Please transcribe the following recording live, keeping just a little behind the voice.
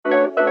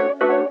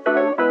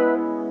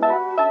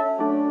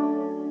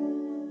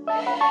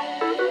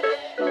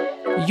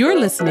You're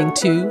listening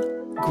to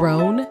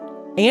Grown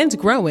and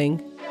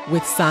Growing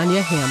with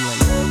Sonia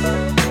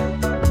Hamlin.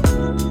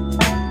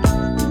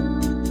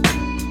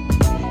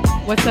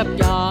 What's up,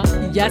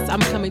 y'all? Yes,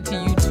 I'm coming to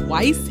you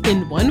twice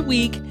in 1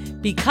 week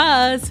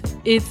because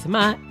it's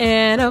my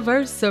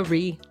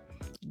anniversary.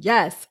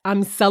 Yes,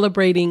 I'm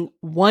celebrating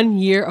 1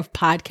 year of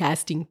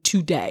podcasting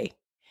today.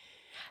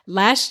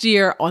 Last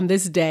year on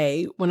this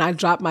day, when I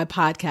dropped my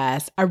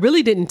podcast, I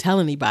really didn't tell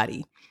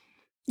anybody.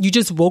 You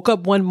just woke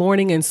up one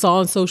morning and saw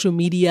on social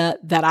media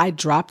that I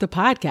dropped a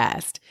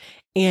podcast,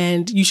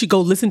 and you should go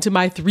listen to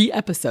my 3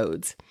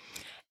 episodes.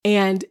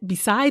 And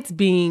besides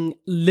being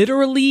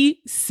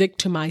literally sick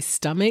to my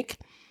stomach,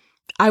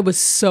 I was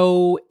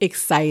so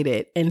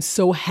excited and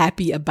so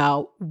happy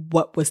about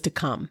what was to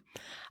come.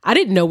 I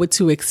didn't know what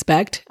to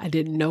expect. I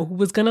didn't know who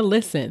was going to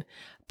listen,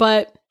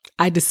 but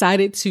I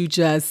decided to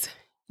just,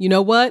 you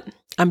know what?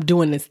 I'm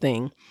doing this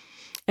thing.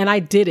 And I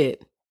did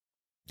it.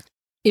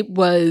 It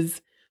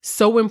was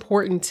so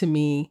important to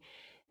me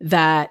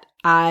that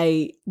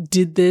I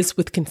did this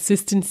with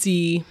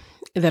consistency,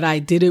 that I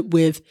did it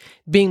with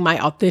being my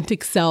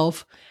authentic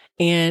self,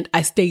 and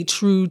I stayed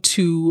true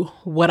to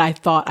what I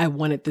thought I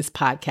wanted this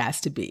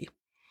podcast to be.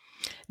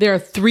 There are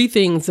 3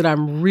 things that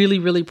I'm really,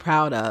 really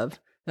proud of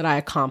that I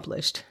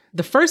accomplished.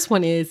 The first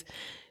one is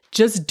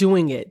just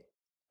doing it.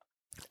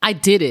 I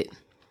did it.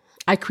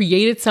 I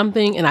created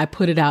something and I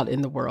put it out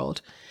in the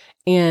world.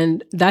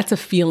 And that's a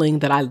feeling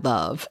that I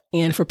love.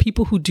 And for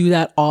people who do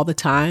that all the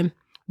time,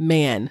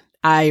 man,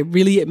 I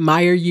really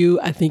admire you.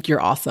 I think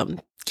you're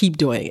awesome. Keep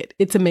doing it.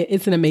 It's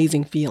an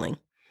amazing feeling.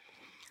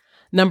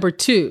 Number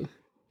 2,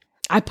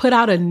 I put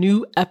out a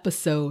new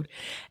episode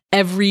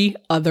every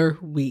other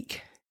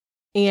week.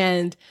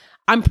 And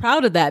I'm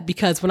proud of that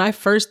because when I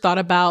first thought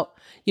about,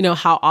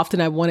 how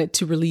often I wanted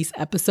to release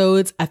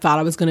episodes, I thought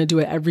I was going to do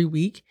it every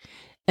week.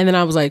 And then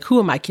I was like, who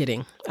am I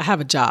kidding? I have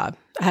a job.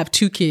 I have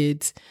 2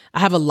 kids. I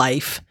have a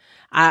life.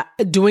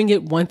 Doing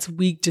it once a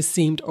week just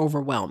seemed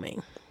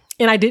overwhelming.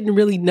 And I didn't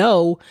really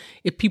know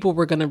if people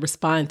were going to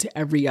respond to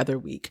every other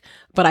week.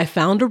 But I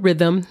found a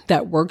rhythm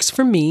that works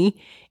for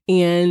me.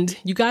 And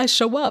you guys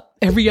show up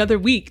every other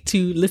week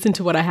to listen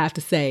to what I have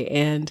to say.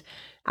 And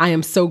I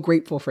am so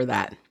grateful for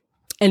that.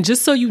 And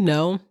just so you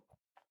know,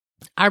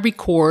 I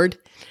record,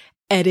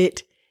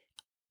 edit,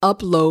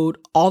 upload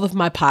all of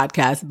my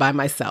podcasts by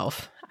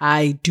myself.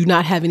 I do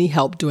not have any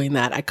help doing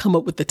that. I come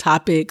up with the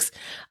topics.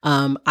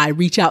 I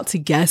reach out to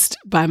guests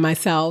by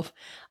myself.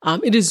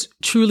 It is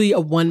truly a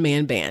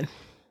one-man band.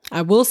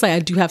 I will say I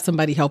do have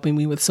somebody helping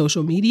me with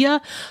social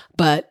media,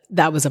 but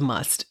that was a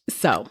must.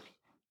 So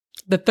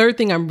the third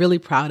thing I'm really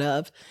proud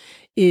of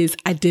is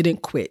I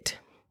didn't quit.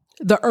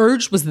 The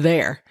urge was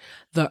there.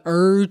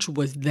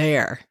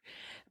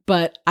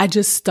 But I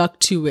just stuck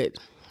to it.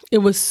 It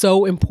was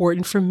so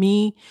important for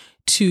me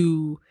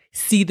to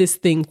see this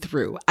thing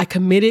through. I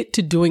committed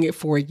to doing it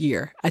for a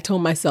year. I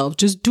told myself,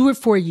 just do it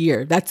for a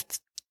year. That's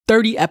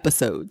 30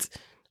 episodes,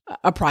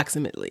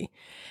 approximately.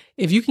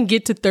 If you can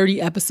get to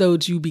 30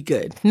 episodes, you'll be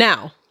good.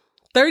 Now,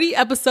 30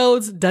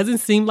 episodes doesn't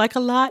seem like a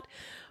lot,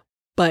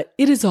 but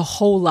it is a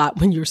whole lot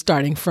when you're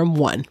starting from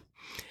 1.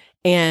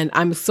 And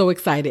I'm so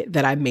excited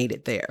that I made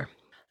it there.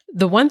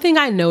 The one thing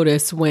I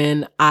noticed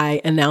when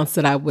I announced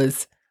that I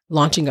was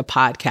launching a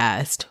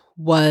podcast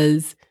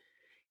was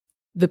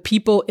the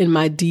people in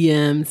my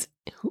DMs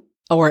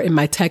or in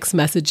my text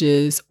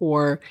messages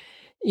or,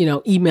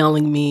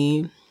 emailing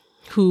me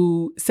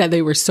who said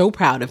they were so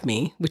proud of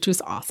me, which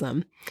was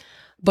awesome,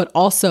 but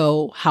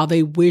also how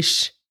they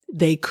wish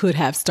they could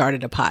have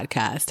started a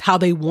podcast, how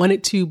they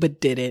wanted to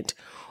but didn't,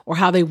 or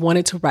how they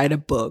wanted to write a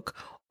book,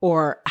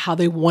 or how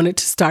they wanted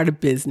to start a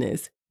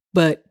business,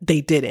 but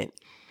they didn't.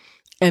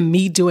 And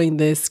me doing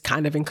this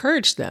kind of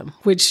encouraged them,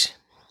 which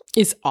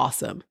is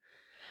awesome.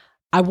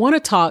 I want to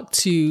talk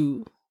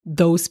to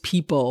those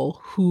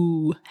people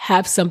who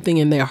have something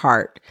in their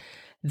heart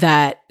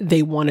that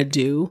they want to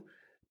do,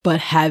 but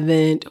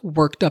haven't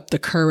worked up the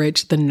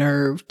courage, the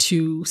nerve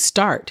to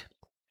start.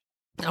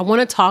 I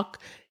want to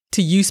talk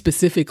to you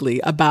specifically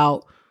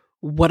about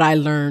what I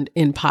learned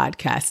in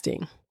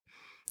podcasting.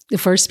 The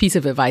first piece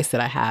of advice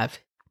that I have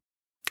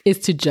is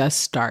to just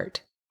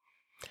start.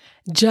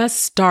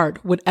 Just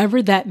start,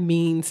 whatever that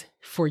means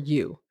for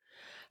you.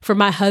 For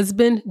my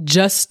husband,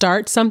 just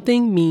start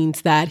something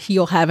means that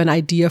he'll have an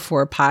idea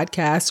for a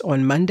podcast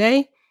on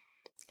Monday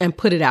and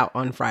put it out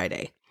on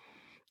Friday.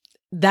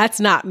 That's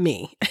not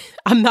me.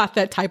 I'm not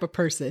that type of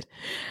person.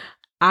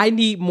 I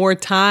need more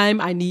time.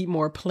 I need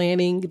more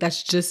planning.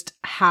 That's just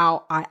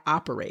how I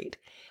operate.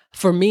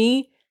 For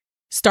me,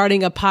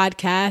 starting a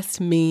podcast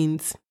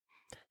means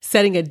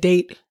setting a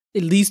date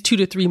at least 2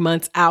 to 3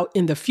 months out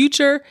in the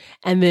future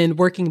and then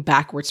working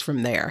backwards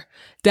from there.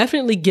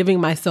 Definitely giving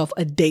myself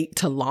a date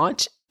to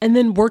launch and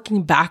then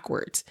working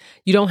backwards.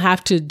 You don't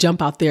have to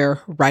jump out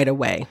there right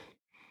away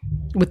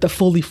with a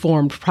fully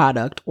formed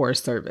product or a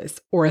service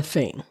or a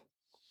thing.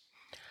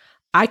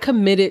 I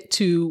committed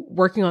to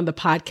working on the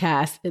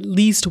podcast at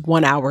least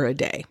 1 hour a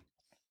day.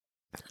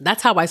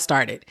 That's how I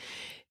started.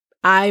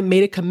 I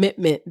made a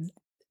commitment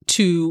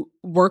to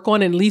work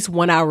on at least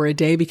 1 hour a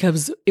day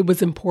because it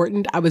was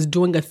important. I was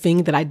doing a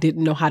thing that I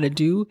didn't know how to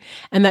do.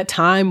 And that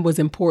time was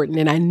important.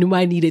 And I knew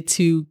I needed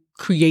to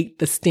create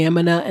the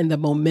stamina and the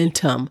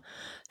momentum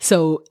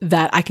so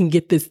that I can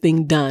get this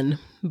thing done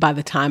by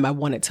the time I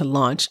wanted to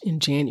launch in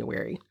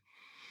January.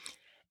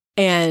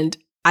 And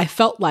I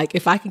felt like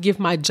if I could give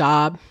my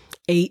job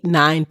 8,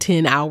 9,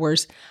 10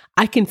 hours,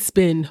 I can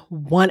spend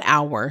 1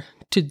 hour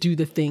to do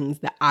the things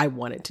that I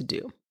wanted to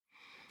do.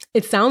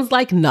 It sounds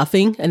like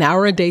nothing. An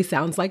hour a day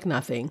sounds like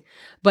nothing,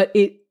 but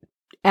it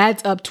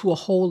adds up to a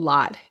whole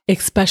lot,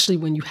 especially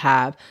when you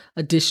have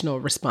additional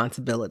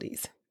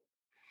responsibilities.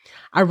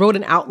 I wrote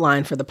an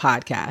outline for the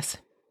podcast.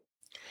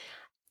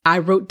 I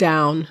wrote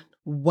down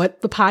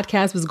what the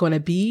podcast was going to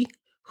be,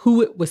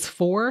 who it was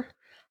for,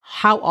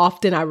 how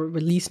often I would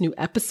release new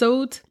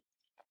episodes.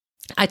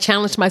 I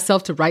challenged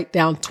myself to write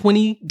down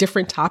 20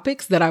 different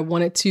topics that I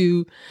wanted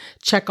to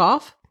check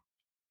off.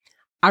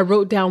 I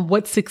wrote down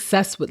what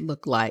success would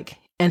look like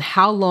and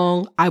how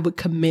long I would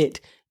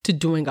commit to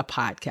doing a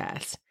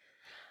podcast.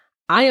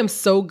 I am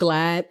so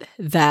glad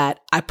that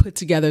I put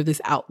together this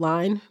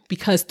outline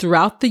because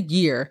throughout the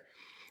year,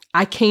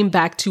 I came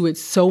back to it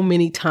so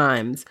many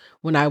times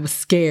when I was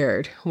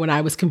scared, when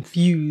I was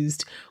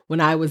confused,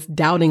 when I was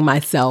doubting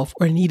myself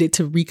or needed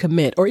to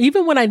recommit, or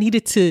even when I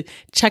needed to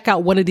check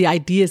out one of the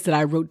ideas that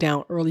I wrote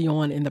down early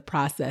on in the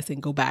process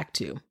and go back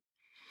to.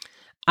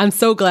 I'm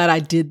so glad I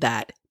did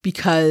that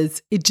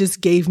because it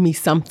just gave me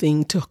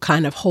something to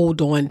kind of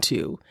hold on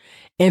to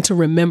and to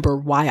remember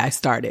why I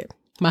started.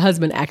 My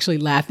husband actually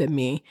laughed at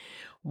me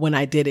when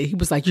I did it. He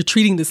was like, "You're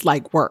treating this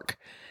like work."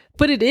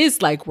 But it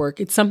is like work.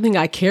 It's something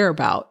I care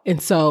about.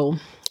 And so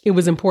it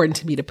was important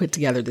to me to put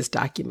together this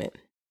document.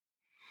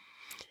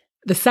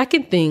 The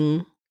second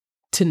thing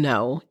to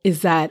know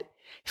is that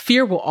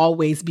fear will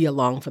always be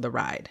along for the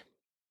ride.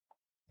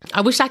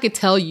 I wish I could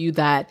tell you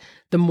that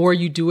the more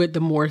you do it, the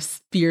more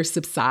fear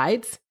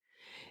subsides.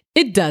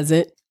 It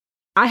doesn't.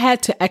 I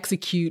had to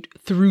execute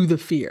through the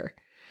fear.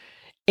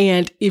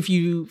 And if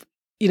you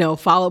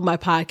followed my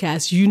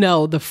podcast,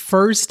 the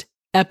first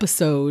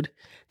episode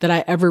that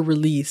I ever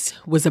released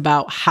was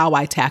about how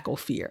I tackle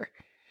fear.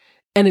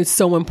 And it's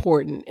so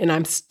important. And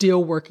I'm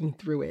still working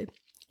through it.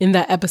 In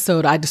that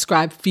episode, I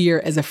described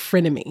fear as a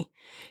frenemy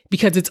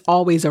because it's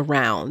always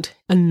around,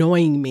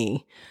 annoying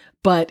me,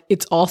 but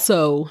it's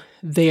also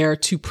there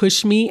to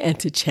push me and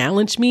to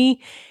challenge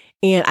me.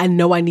 And I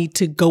know I need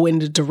to go in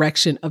the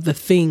direction of the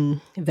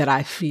thing that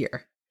I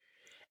fear.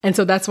 And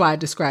so that's why I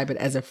describe it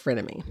as a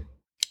frenemy.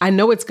 I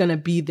know it's going to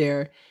be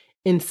there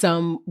in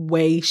some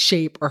way,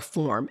 shape, or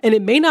form. And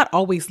it may not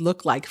always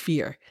look like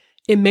fear.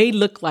 It may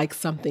look like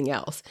something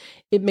else.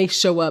 It may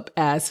show up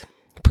as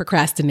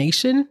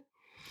procrastination.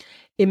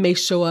 It may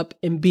show up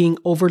in being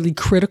overly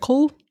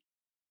critical.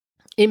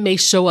 It may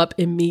show up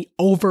in me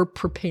over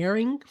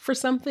preparing for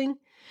something.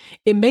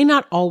 It may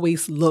not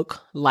always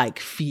look like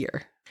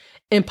fear.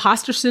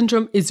 Imposter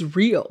syndrome is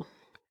real.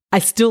 I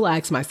still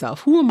ask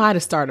myself, who am I to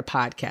start a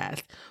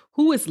podcast?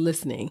 Who is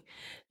listening?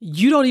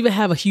 You don't even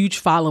have a huge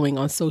following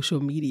on social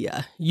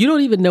media. You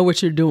don't even know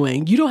what you're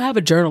doing. You don't have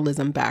a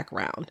journalism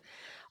background.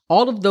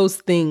 All of those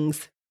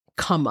things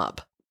come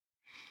up.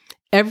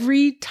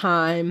 Every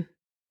time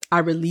I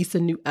release a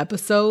new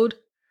episode,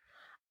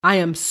 I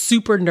am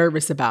super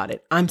nervous about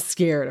it. I'm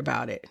scared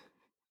about it.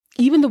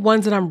 Even the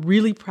ones that I'm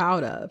really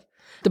proud of.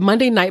 The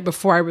Monday night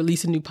before I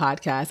release a new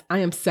podcast, I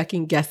am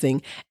second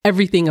guessing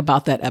everything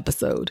about that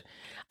episode.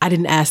 I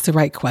didn't ask the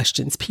right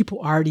questions. People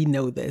already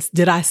know this.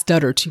 Did I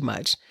stutter too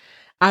much?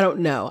 I don't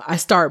know. I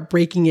start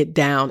breaking it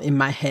down in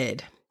my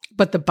head.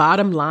 But the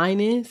bottom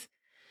line is,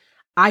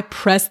 I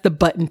press the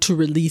button to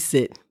release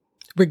it,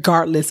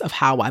 regardless of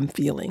how I'm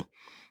feeling.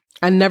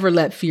 I never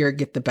let fear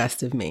get the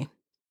best of me.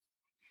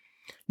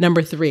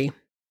 Number 3,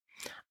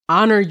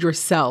 honor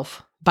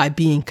yourself by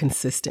being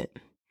consistent.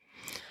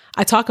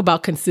 I talk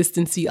about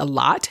consistency a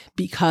lot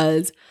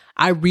because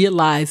I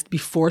realized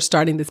before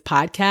starting this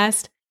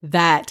podcast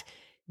that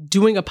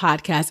doing a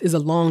podcast is a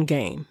long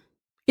game.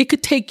 It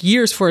could take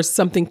years for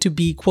something to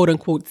be quote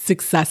unquote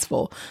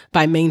successful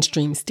by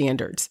mainstream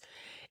standards.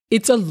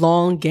 It's a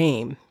long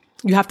game.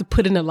 You have to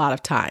put in a lot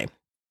of time.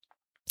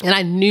 And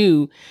I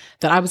knew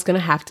that I was going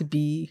to have to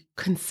be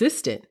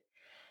consistent.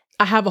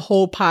 I have a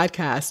whole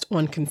podcast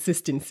on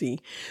consistency,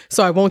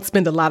 so I won't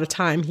spend a lot of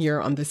time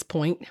here on this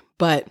point.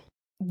 But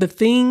the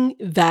thing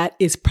that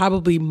is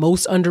probably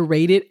most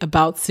underrated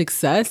about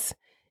success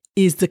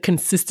is the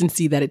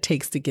consistency that it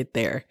takes to get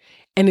there.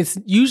 And it's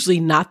usually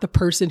not the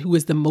person who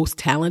is the most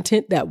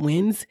talented that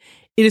wins.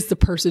 It is the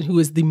person who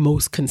is the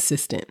most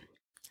consistent.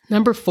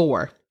 Number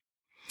 4,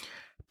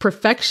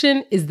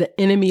 perfection is the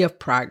enemy of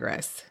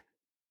progress.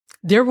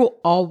 There will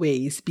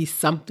always be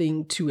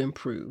something to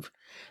improve.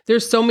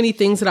 There's so many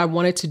things that I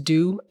wanted to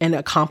do and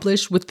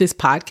accomplish with this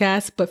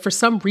podcast, but for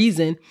some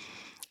reason,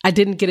 I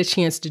didn't get a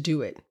chance to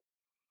do it.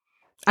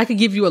 I could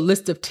give you a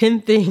list of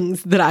 10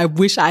 things that I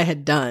wish I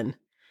had done.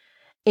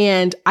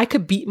 And I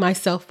could beat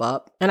myself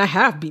up, and I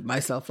have beat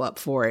myself up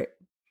for it.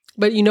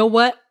 But you know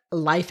what?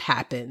 Life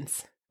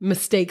happens.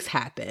 Mistakes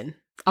happen.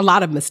 A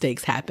lot of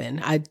mistakes happen.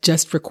 I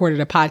just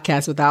recorded a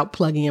podcast without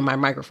plugging in my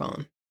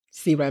microphone.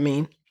 See what I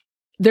mean?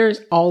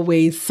 There's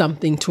always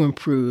something to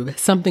improve.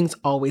 Something's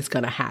always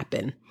going to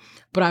happen.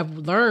 But I've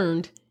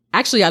learned,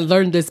 actually, I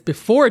learned this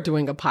before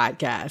doing a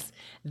podcast,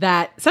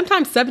 that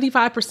sometimes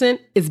 75%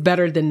 is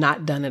better than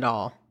not done at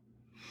all.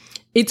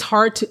 It's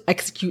hard to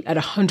execute at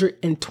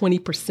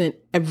 120%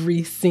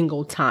 every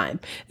single time.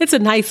 It's a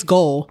nice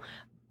goal,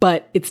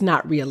 but it's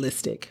not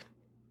realistic.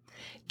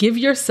 Give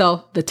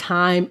yourself the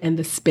time and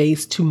the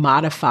space to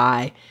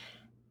modify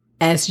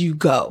as you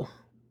go.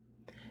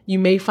 You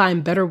may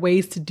find better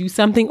ways to do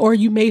something, or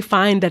you may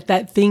find that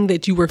that thing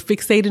that you were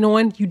fixated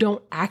on, you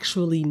don't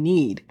actually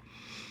need.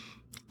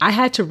 I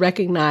had to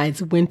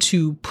recognize when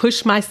to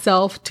push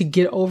myself to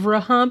get over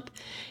a hump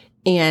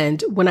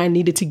and when I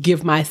needed to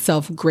give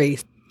myself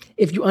grace.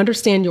 If you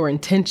understand your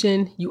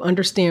intention, you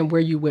understand where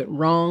you went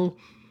wrong,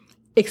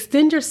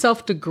 extend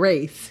yourself to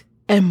grace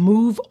and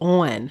move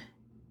on.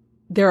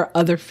 There are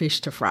other fish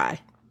to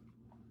fry.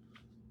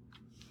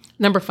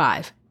 Number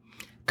 5,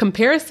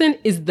 comparison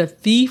is the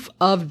thief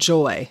of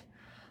joy.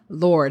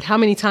 Lord, how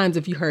many times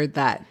have you heard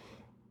that?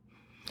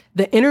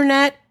 The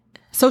internet,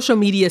 social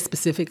media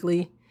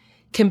specifically,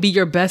 can be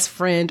your best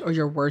friend or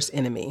your worst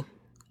enemy.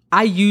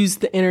 I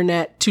used the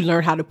internet to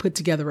learn how to put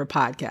together a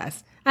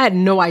podcast. I had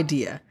no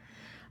idea.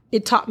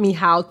 It taught me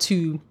how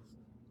to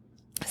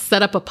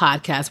set up a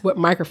podcast, what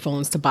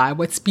microphones to buy,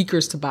 what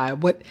speakers to buy,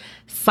 what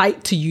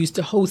site to use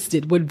to host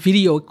it, what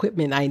video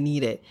equipment I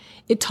needed.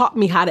 It taught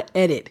me how to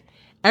edit.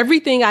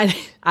 Everything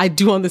I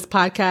do on this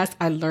podcast,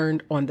 I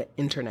learned on the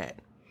internet.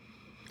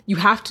 You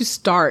have to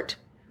start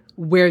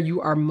where you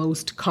are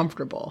most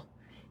comfortable,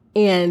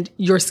 and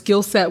your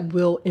skill set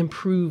will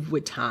improve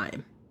with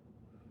time.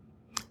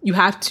 You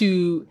have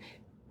to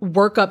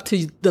work up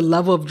to the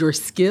level of your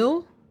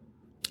skill,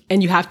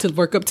 and you have to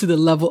work up to the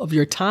level of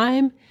your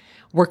time,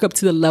 work up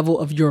to the level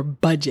of your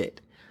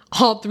budget.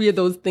 All 3 of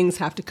those things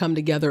have to come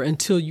together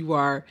until you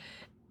are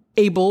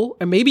able,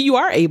 or maybe you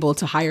are able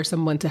to hire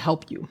someone to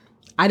help you.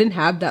 I didn't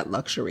have that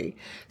luxury.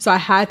 So I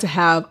had to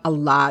have a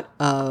lot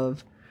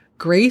of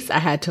grace. I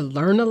had to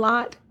learn a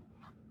lot.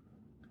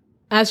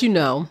 As you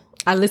know,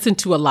 I listen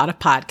to a lot of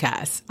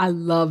podcasts. I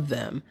love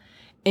them.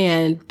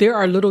 And there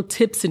are little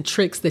tips and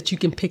tricks that you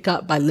can pick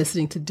up by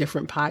listening to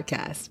different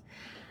podcasts.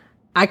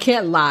 I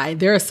can't lie.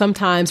 There are some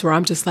times where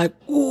I'm just like,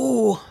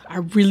 ooh, I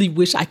really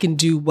wish I can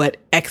do what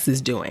X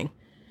is doing.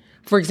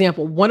 For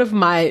example, one of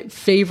my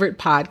favorite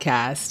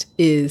podcasts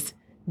is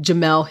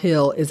Jemele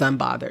Hill is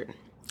Unbothered.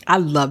 I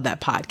love that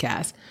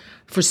podcast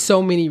for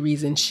so many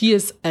reasons. She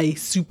is a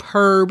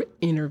superb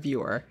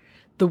interviewer.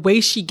 The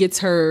way she gets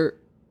her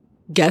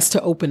guests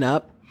to open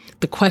up,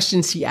 the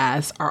questions she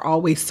asks are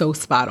always so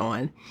spot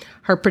on.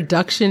 Her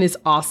production is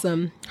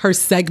awesome. Her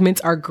segments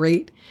are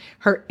great.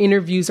 Her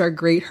interviews are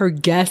great. Her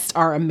guests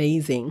are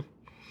amazing.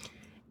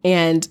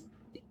 And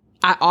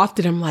I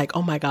often am like,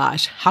 oh my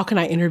gosh, how can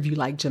I interview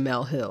like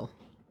Jemele Hill?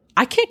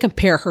 I can't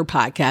compare her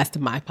podcast to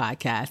my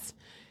podcast.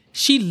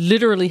 She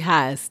literally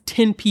has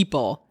 10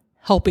 people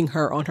helping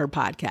her on her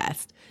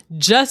podcast.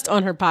 Just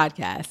on her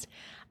podcast.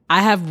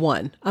 I have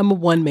one. I'm a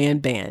one-man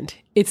band.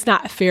 It's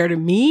not fair to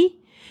me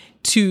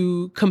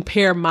to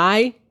compare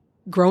my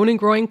Grown and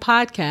Growing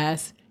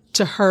podcast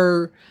to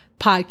her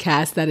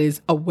podcast that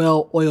is a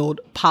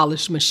well-oiled,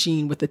 polished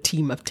machine with a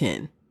team of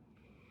 10.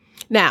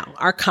 Now,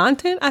 our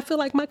content, I feel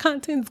like my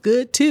content's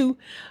good too,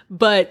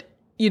 but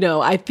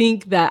I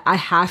think that I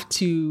have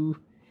to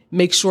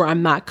make sure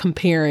I'm not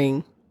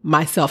comparing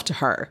myself to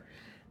her.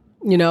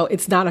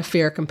 It's not a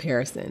fair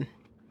comparison.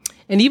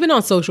 And even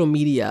on social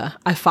media,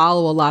 I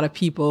follow a lot of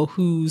people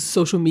whose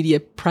social media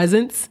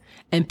presence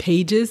and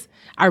pages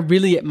I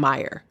really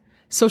admire.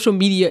 Social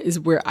media is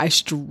where I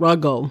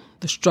struggle.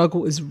 The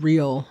struggle is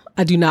real.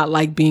 I do not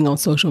like being on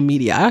social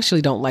media. I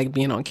actually don't like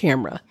being on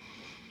camera.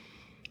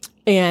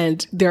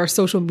 And there are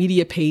social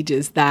media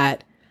pages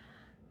that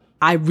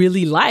I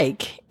really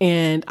like,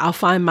 and I'll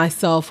find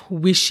myself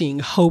wishing,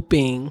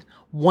 hoping,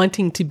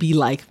 wanting to be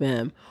like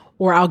them,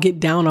 or I'll get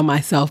down on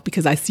myself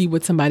because I see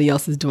what somebody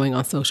else is doing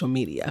on social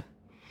media.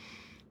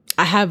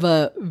 I have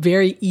a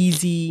very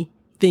easy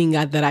thing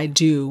that I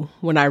do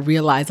when I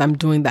realize I'm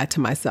doing that to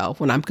myself,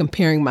 when I'm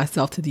comparing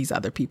myself to these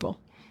other people.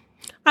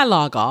 I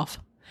log off.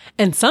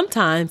 And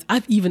sometimes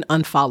I've even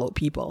unfollowed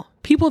people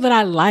that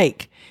I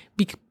like,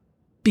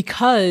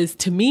 because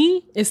to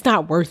me, it's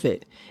not worth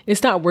it.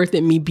 It's not worth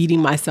it me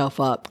beating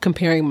myself up,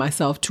 comparing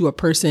myself to a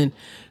person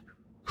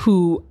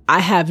who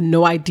I have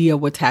no idea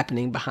what's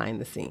happening behind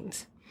the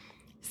scenes.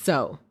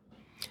 So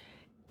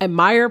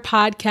admire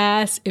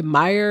podcasts,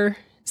 admire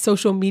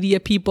social media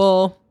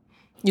people,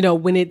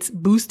 when it's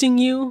boosting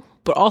you,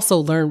 but also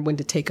learn when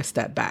to take a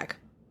step back.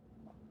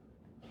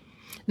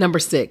 Number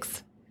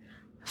 6,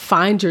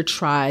 find your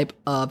tribe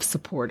of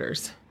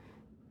supporters.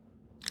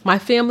 My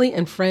family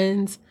and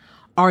friends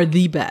are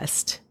the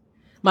best.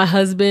 My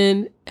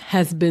husband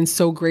has been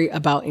so great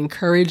about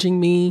encouraging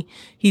me.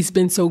 He's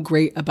been so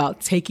great about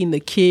taking the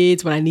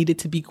kids when I needed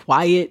to be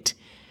quiet.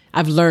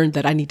 I've learned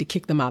that I need to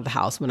kick them out of the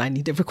house when I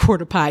need to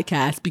record a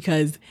podcast,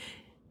 because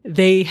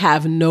they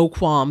have no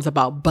qualms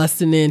about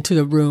busting into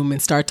the room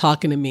and start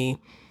talking to me,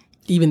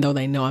 even though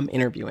they know I'm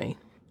interviewing.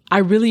 I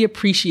really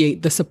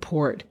appreciate the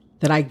support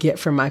that I get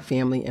from my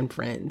family and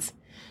friends.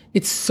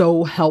 It's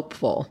so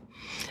helpful.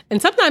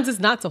 And sometimes it's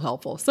not so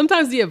helpful.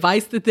 Sometimes the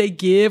advice that they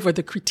give or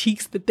the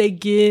critiques that they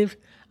give,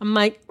 I'm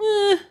like,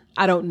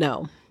 I don't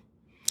know.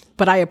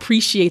 But I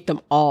appreciate them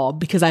all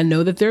because I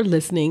know that they're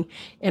listening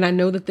and I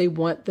know that they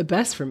want the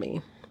best for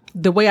me.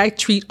 The way I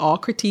treat all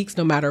critiques,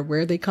 no matter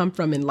where they come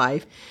from in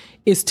life,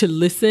 is to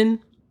listen,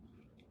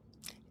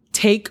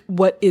 take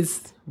what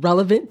is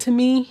relevant to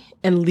me,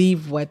 and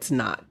leave what's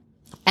not.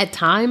 At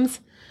times,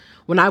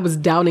 when I was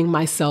doubting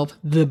myself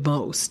the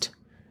most,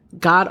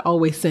 God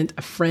always sent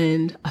a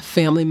friend, a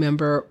family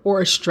member,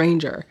 or a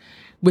stranger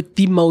with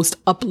the most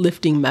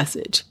uplifting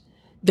message.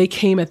 They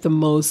came at the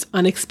most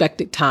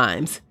unexpected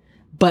times,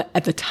 but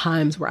at the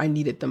times where I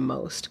needed them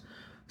most.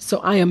 So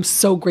I am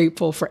so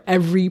grateful for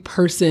every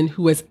person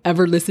who has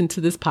ever listened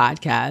to this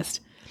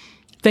podcast.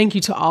 Thank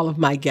you to all of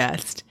my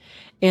guests.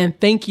 And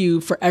thank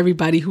you for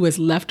everybody who has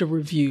left a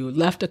review,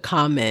 left a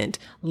comment,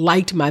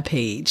 liked my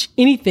page,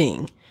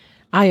 anything.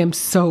 I am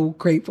so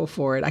grateful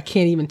for it. I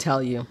can't even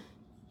tell you.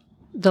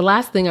 The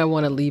last thing I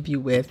want to leave you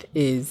with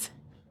is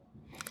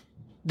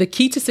the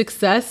key to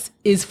success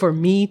is for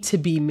me to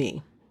be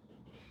me.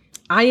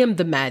 I am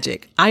the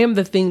magic. I am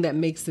the thing that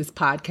makes this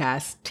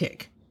podcast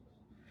tick.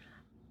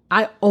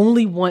 I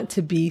only want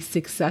to be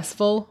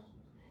successful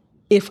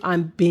if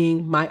I'm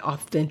being my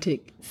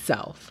authentic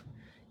self,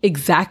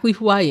 exactly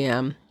who I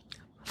am,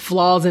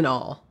 flaws and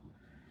all.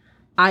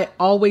 I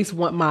always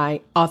want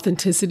my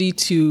authenticity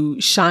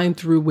to shine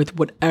through with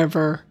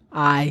whatever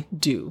I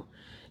do.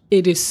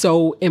 It is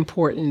so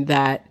important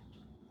that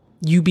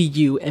you be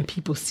you and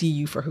people see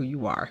you for who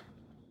you are.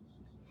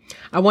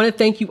 I want to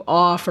thank you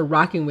all for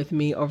rocking with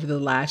me over the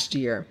last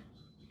year.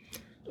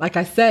 Like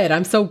I said,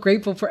 I'm so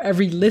grateful for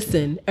every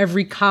listen,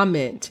 every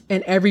comment,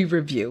 and every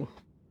review.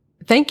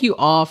 Thank you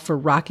all for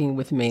rocking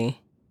with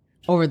me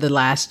over the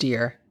last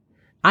year.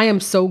 I am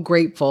so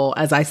grateful,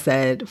 as I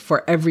said,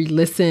 for every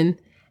listen,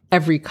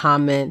 every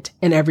comment,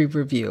 and every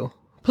review.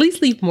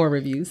 Please leave more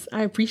reviews.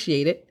 I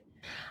appreciate it.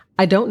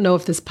 I don't know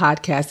if this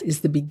podcast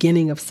is the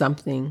beginning of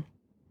something,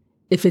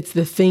 if it's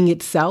the thing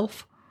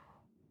itself,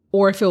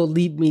 or if it will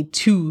lead me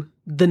to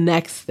the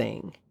next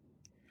thing.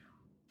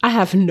 I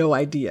have no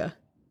idea.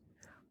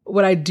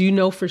 What I do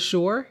know for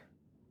sure,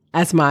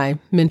 as my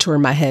mentor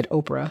in my head,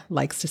 Oprah,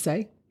 likes to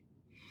say,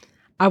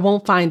 I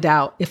won't find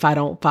out if I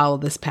don't follow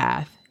this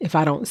path, if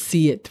I don't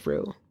see it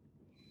through.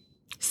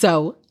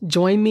 So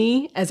join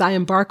me as I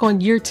embark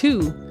on year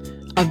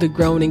 2 of the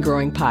Grown and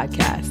Growing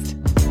podcast.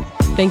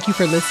 Thank you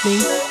for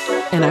listening,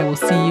 and I will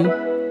see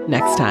you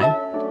next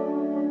time.